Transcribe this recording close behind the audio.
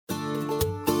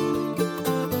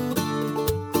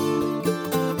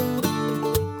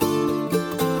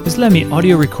Islami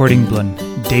audio recording blun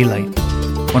Daylight.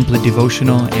 Wanpela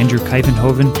devotional Andrew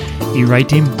Kuyvenhoven,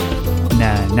 Ritim,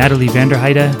 na Natalie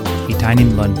Vanderheide,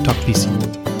 Tainim blun Tokpisin.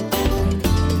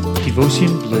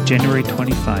 Devotion blo January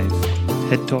 25.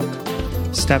 Head talk.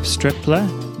 Stap Stretpela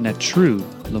na true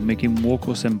lo Mekim Wok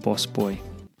Olsem Bosboi.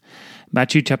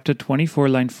 Matyu chapter 24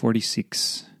 line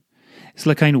 46.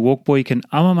 Isla kain wokboi kan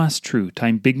amamas true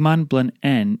Taim bikman blun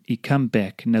en come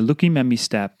back na lukim emi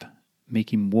stap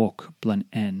Mekim Wok blun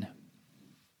en.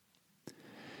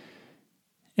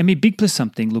 Emi bikpela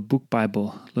samting lo Buk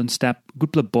Baibel lon stap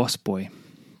gutpela Bosboi.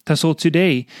 Tasol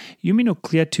tude yumi no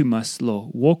klia tumas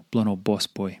lo wok blun o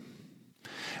Bosboi.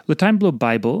 Lo Taim blo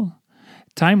Bible,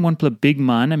 Taim wanpela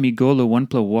bikman emi go lo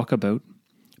wanpela wokabaut.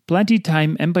 Planti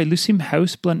Taim by lusim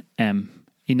haus blun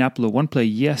inap lo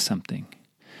wanpela samting.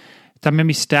 Taim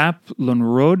emi stap lon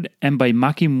road by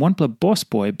makim wanpela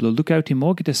Bosboi blo look out him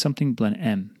ogita something blun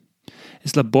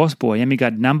Isla Bosboi emi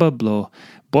got number blo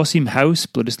bosim haus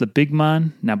blo isla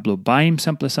bikman na blo baim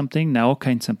sampla something na all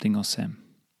kain something Olsem.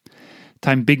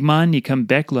 Taim bikman come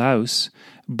back lo haus,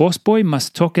 Bosboi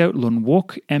must talk out lon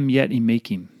wok yet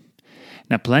makim.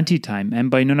 Na planti Taim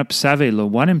by nunap save lo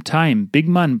time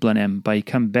bikman blun by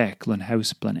come back lon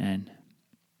haus blun en.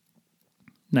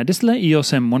 Na disla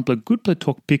Olsem wanpela gutpela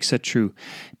talk pixa true.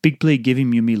 Bikpela give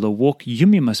him yumi lo wok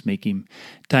yumi must make him.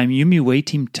 Taim yumi wait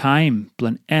him time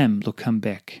blun lo come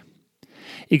back.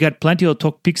 I got plenty o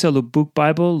talk pixa lo Buk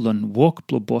Baibel lon wok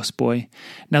blo Bosboi.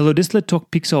 Na lo disla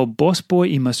talk pixa o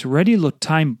Bosboi I must ready lo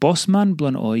time bosman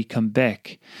blun I come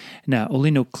back. Na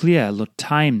only no klia lo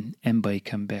time by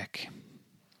come back.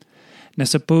 Na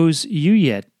suppose you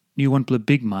wanpela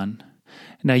bikman.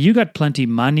 Na you got plenty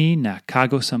money na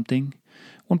cargo something.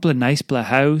 Wanpela nice pela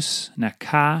haus na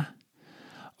car.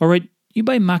 Alright, you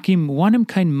by makim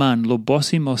kain man lo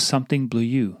bosim or something blue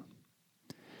you.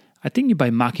 I think you by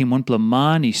makim wanpela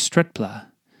man Stretpela.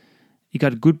 You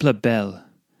got gutpela bel.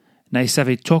 Na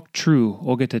save talk true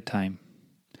ogeta time.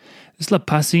 This la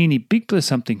pasin bikpela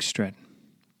something stret.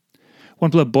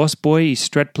 Wanpela Bosboi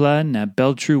Stretpela na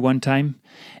bel true one time.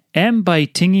 By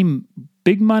tingim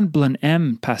bikman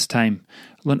blun past time.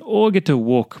 Lon ogeta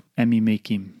wok emi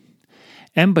makim.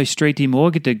 By straight him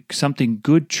ogeta something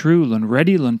good true lon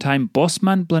ready lon time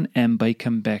bosman blun by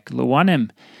come back. Lo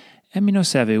wanem no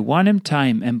save wanem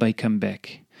time by come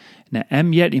back. Na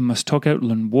yet he must talk out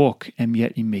lon wok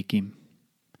yet he make him.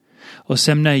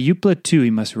 Olsem na yupla too he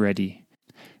must ready.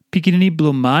 Pikinini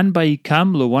blo man by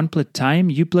come lo wanpela time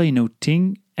yupla no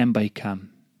ting by come.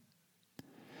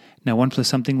 Now wanpela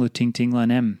something lo ting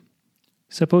lan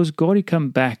Suppose God he come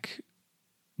back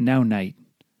now night.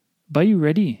 By you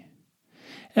ready?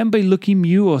 By lukim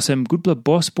you Olsem gutpela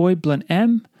Bosboi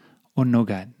blun or no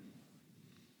God.